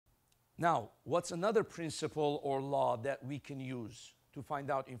Now, what's another principle or law that we can use to find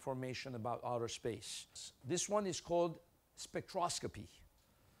out information about outer space? This one is called spectroscopy.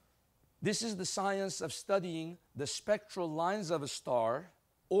 This is the science of studying the spectral lines of a star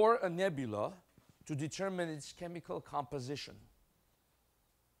or a nebula to determine its chemical composition.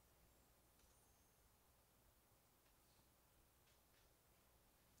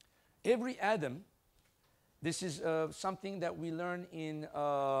 Every atom, this is something that we learn in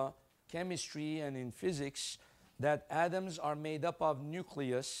chemistry and in physics, that atoms are made up of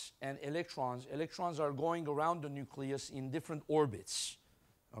nucleus and electrons. Electrons are going around the nucleus in different orbits,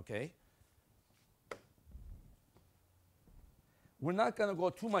 okay? We're not going to go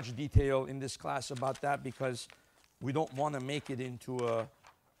too much detail in this class about that because we don't want to make it into a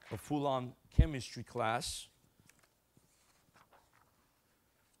full-on chemistry class.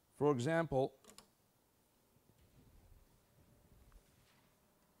 For example,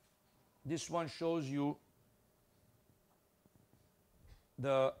 this one shows you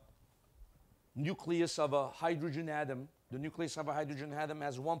the nucleus of a hydrogen atom. The nucleus of a hydrogen atom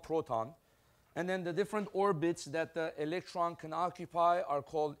has one proton. And then the different orbits that the electron can occupy are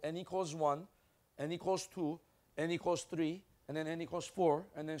called n equals 1, n equals 2, n equals 3, and then n equals 4,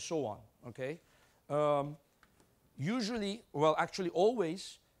 and then so on, okay? Usually, well, actually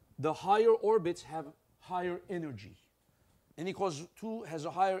always, the higher orbits have higher energy. N equals 2 has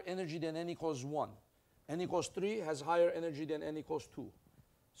a higher energy than n equals 1. N equals 3 has higher energy than n equals 2.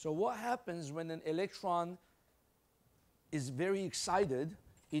 So what happens when an electron is very excited?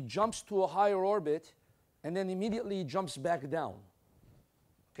 It jumps to a higher orbit, and then immediately jumps back down.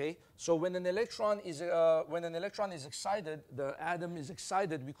 Okay? So when an electron is excited, the atom is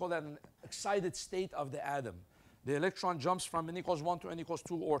excited. We call that an excited state of the atom. The electron jumps from n equals 1 to n equals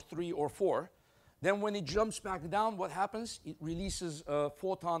 2 or 3 or 4. Then when it jumps back down, what happens? It releases a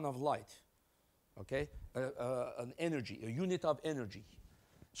photon of light. Okay? An energy, a unit of energy.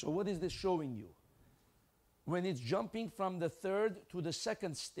 So what is this showing you? When it's jumping from the third to the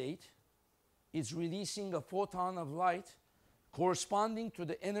second state, it's releasing a photon of light corresponding to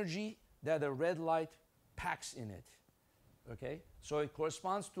the energy that a red light packs in it. Okay? So it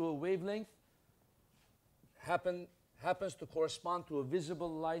corresponds to a wavelength, happens to correspond to a visible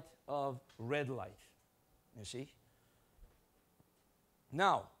light of red light. You see?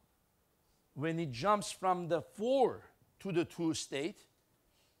 Now, when it jumps from the 4 to the 2 state,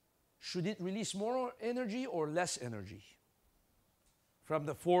 should it release more energy or less energy? From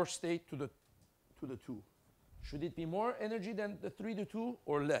the 4 state to the 2. Should it be more energy than the 3 to 2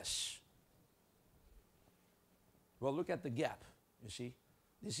 or less? Well, look at the gap, you see.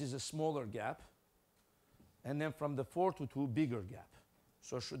 This is a smaller gap. And then from the 4 to 2, bigger gap.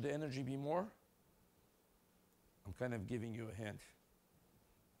 So should the energy be more? I'm kind of giving you a hint.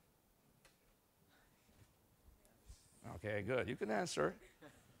 Okay, good. You can answer.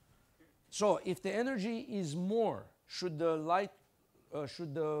 So if the energy is more, should the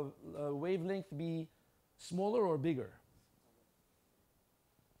wavelength be smaller or bigger?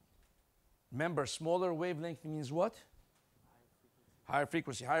 Remember, smaller wavelength means what? Higher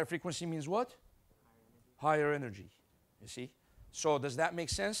frequency. Higher frequency means what? Higher energy. You see? So does that make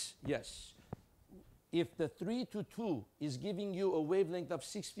sense? Yes. If the 3 to 2 is giving you a wavelength of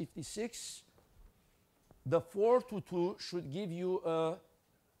 656, the 4 to 2 should give you a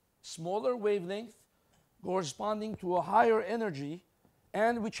smaller wavelength corresponding to a higher energy,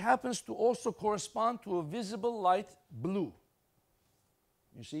 and which happens to also correspond to a visible light blue.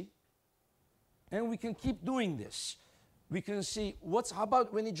 You see? And we can keep doing this. We can see how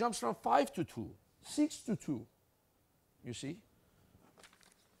about when it jumps from 5 to 2, 6 to 2? You see?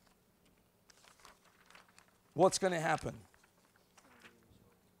 What's going to happen?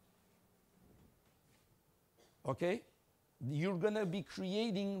 Okay? You're going to be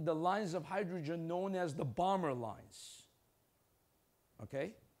creating the lines of hydrogen known as the Balmer lines.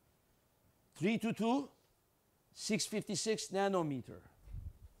 Okay? 3 to 2, 656 nanometer.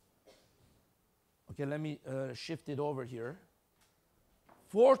 Okay, let me shift it over here.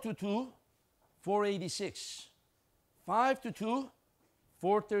 4 to 2, 486. 5 to 2,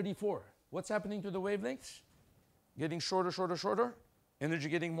 434. What's happening to the wavelengths? Getting shorter, shorter, shorter. Energy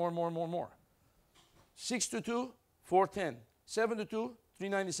getting more, more, more, more. 6 to 2, 410. 7 to 2,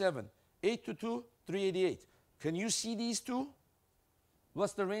 397. 8 to 2, 388. Can you see these two?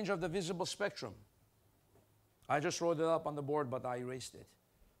 What's the range of the visible spectrum? I just wrote it up on the board, but I erased it.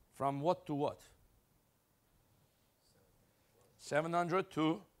 From what to what? 700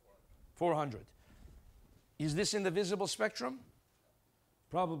 to 400. Is this in the visible spectrum?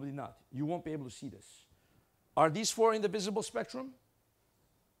 Probably not. You won't be able to see this. Are these four in the visible spectrum?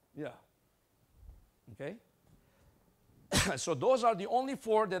 Yeah. Okay? So those are the only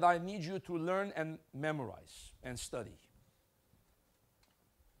 4 that I need you to learn and memorize and study.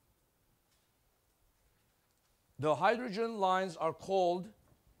 The hydrogen lines are called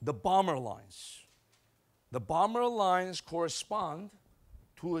the Balmer lines. The Balmer lines correspond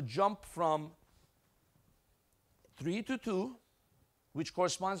to a jump from 3 to 2, which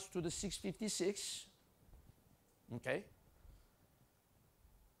corresponds to the 656. Okay?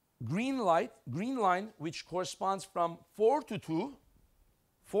 Green line, which corresponds from 4 to 2,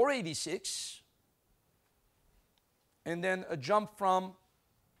 486. And then a jump from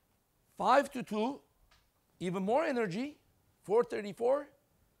 5 to 2, even more energy, 434.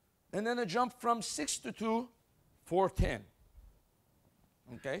 And then a jump from 6 to 2, 410.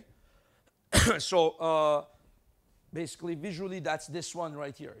 Okay? So basically, visually, that's this one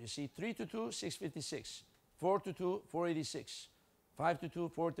right here. You see 3 to 2, 656. 4 to 2, 486. 5 to 2,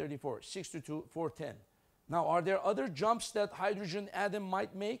 434. 6 to 2, 410. Now, are there other jumps that hydrogen atom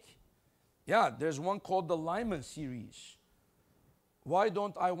might make? Yeah, there's one called the Lyman series. Why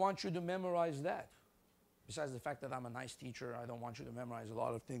don't I want you to memorize that? Besides the fact that I'm a nice teacher, I don't want you to memorize a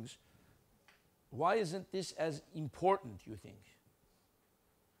lot of things. Why isn't this as important, you think?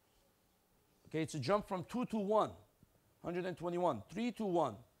 Okay, it's a jump from 2 to 1, 121, 3 to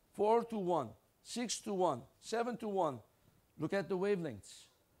 1, 4 to 1, 6 to 1, 7 to 1. Look at the wavelengths.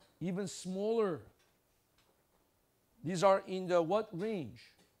 Even smaller. These are in the what range?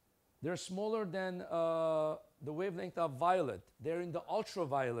 They're smaller than the wavelength of violet. They're in the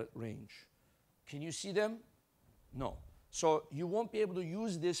ultraviolet range. Can you see them? No. So you won't be able to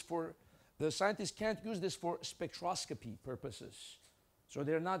use this for, the scientists can't use this for spectroscopy purposes. So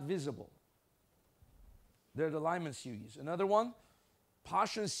they're not visible. They're the Lyman series. Another one,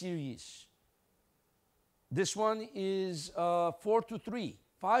 Paschen series. This one is 4 to 3,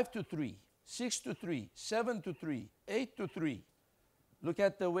 5 to 3, 6 to 3, 7 to 3, 8 to 3. Look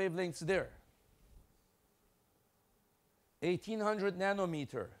at the wavelengths there. 1800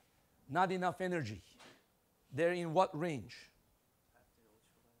 nanometer. Not enough energy. They're in what range?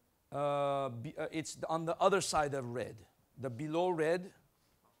 It's on the other side of red. The below red,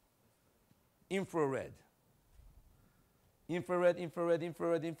 infrared. Infrared, infrared,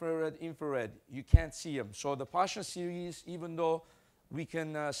 infrared, infrared, infrared. You can't see them. So the Paschen series, even though we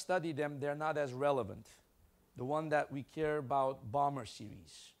can study them, they're not as relevant. The one that we care about, Balmer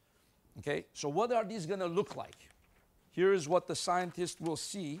series. Okay, so what are these going to look like? Here is what the scientist will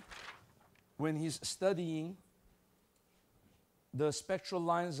see when he's studying the spectral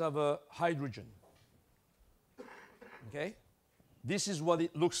lines of a hydrogen. Okay? This is what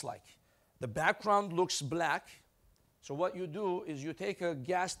it looks like. The background looks black. So what you do is you take a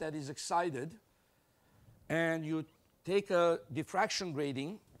gas that is excited and you take a diffraction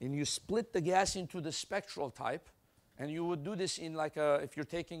grating and you split the gas into the spectral type. And you would do this in like if you're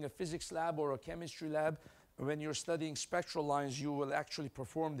taking a physics lab or a chemistry lab, when you're studying spectral lines, you will actually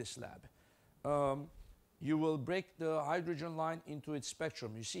perform this lab. You will break the hydrogen line into its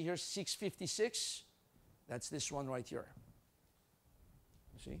spectrum. You see here 656? That's this one right here.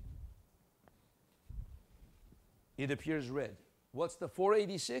 You see? It appears red. What's the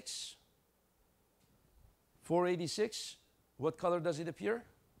 486? 486, what color does it appear?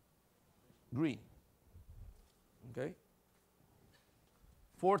 Green. Okay?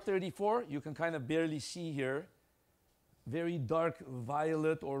 434, you can kind of barely see here. Very dark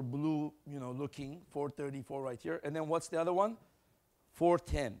violet or blue, looking, 434 right here. And then what's the other one?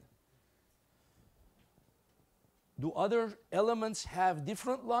 410. Do other elements have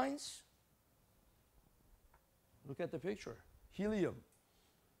different lines? Look at the picture. Helium.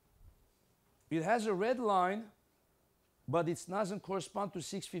 It has a red line, but it doesn't correspond to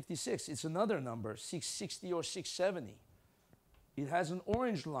 656. It's another number, 660 or 670. It has an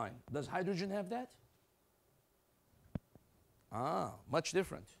orange line. Does hydrogen have that? Ah, much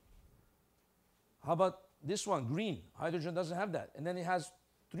different. How about this one, green? Hydrogen doesn't have that. And then it has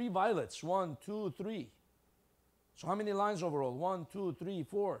 3 violets, 1, 2, 3. So how many lines overall? 1, 2, 3,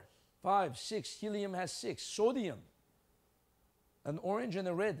 4, 5, 6. Helium has 6. Sodium, an orange and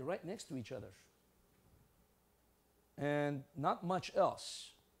a red right next to each other. And not much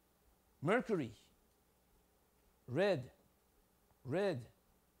else. Mercury, red, red,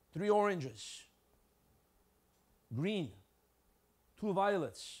 3 oranges. Green, 2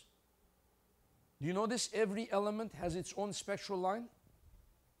 violets. Do you notice every element has its own spectral line?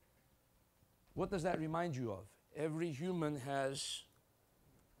 What does that remind you of? Every human has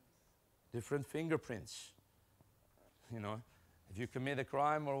different fingerprints. If you commit a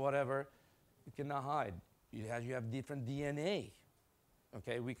crime or whatever, you cannot hide. You have different DNA.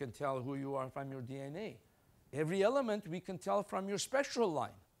 Okay, we can tell who you are from your DNA. Every element we can tell from your spectral line.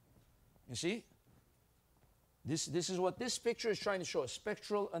 You see? This is what this picture is trying to show,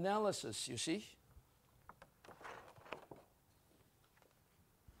 spectral analysis, you see?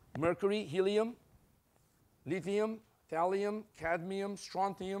 Mercury, helium, lithium, thallium, cadmium,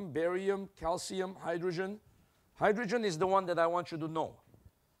 strontium, barium, calcium, hydrogen. Hydrogen is the one that I want you to know.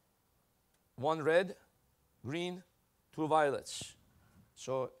 1 red, green, 2 violets.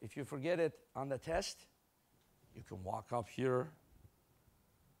 So if you forget it on the test, you can walk up here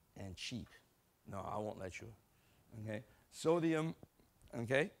and cheat. No, I won't let you. Okay? Sodium,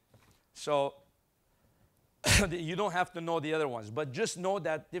 okay? So you don't have to know the other ones, but just know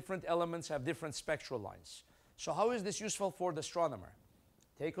that different elements have different spectral lines. So how is this useful for the astronomer?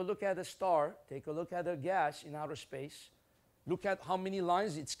 Take a look at a star, take a look at a gas in outer space, look at how many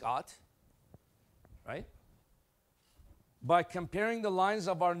lines it's got, right? By comparing the lines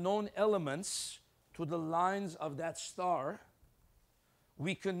of our known elements to the lines of that star,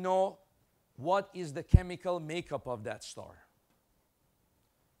 we can know what is the chemical makeup of that star.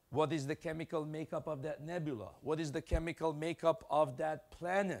 What is the chemical makeup of that nebula? What is the chemical makeup of that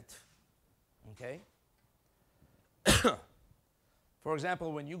planet? Okay? For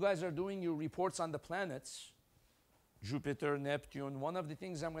example, when you guys are doing your reports on the planets, Jupiter, Neptune, one of the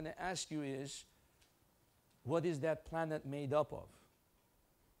things I'm going to ask you is, what is that planet made up of?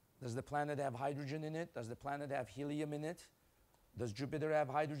 Does the planet have hydrogen in it? Does the planet have helium in it? Does Jupiter have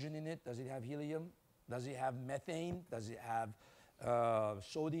hydrogen in it? Does it have helium? Does it have methane? Does it have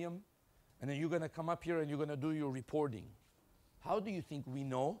sodium? And then you're going to come up here and you're going to do your reporting. How do you think we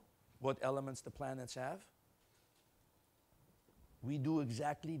know what elements the planets have? We do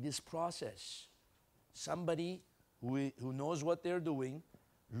exactly this process. Somebody who knows what they're doing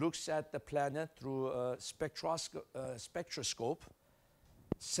looks at the planet through a spectroscope,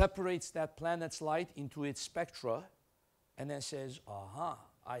 separates that planet's light into its spectra, and then says, aha,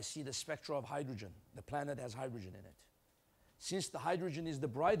 I see the spectra of hydrogen. The planet has hydrogen in it. Since the hydrogen is the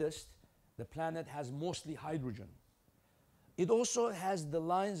brightest, the planet has mostly hydrogen. It also has the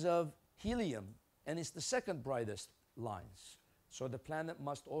lines of helium, and it's the second brightest lines. So the planet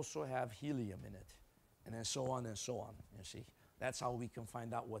must also have helium in it, and then so on and so on, you see. That's how we can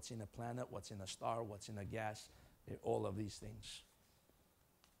find out what's in a planet, what's in a star, what's in a gas, all of these things.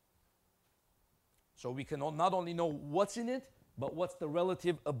 So we can not only know what's in it, but what's the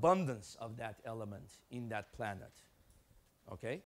relative abundance of that element in that planet. Okay?